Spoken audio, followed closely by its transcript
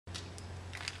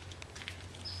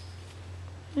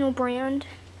No brand.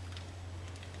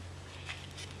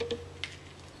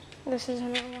 This is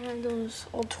another one of those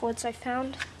old toilets I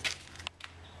found.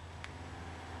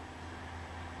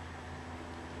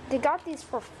 They got these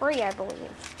for free, I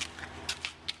believe.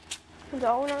 The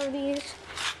owner of these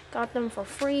got them for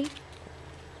free.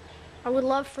 I would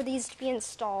love for these to be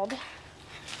installed.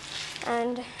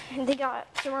 And they got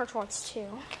similar toilets too.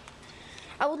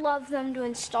 I would love them to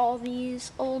install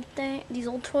these old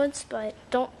toilets, but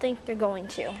don't think they're going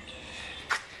to.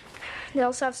 They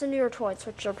also have some newer toilets,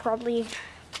 which are probably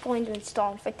going to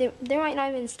install. In fact, they might not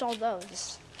even install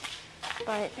those,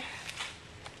 but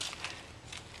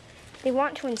they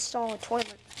want to install a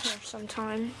toilet here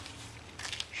sometime.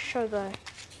 Show the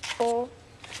bowl.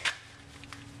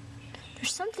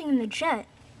 There's something in the jet.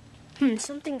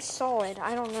 Something solid.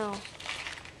 I don't know.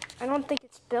 I don't think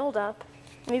it's buildup.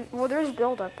 Maybe, well, there's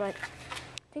buildup, but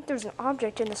I think there's an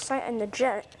object in the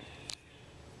jet.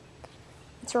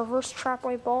 It's a reverse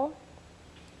trapway bowl.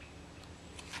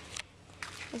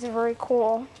 It's a very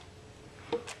cool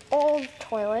old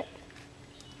toilet.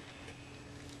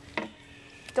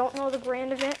 Don't know the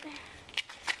brand of it,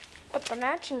 but the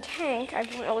matching tank,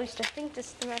 at least I think this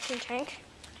is the matching tank,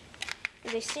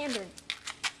 is a standard.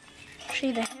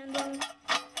 See the handle.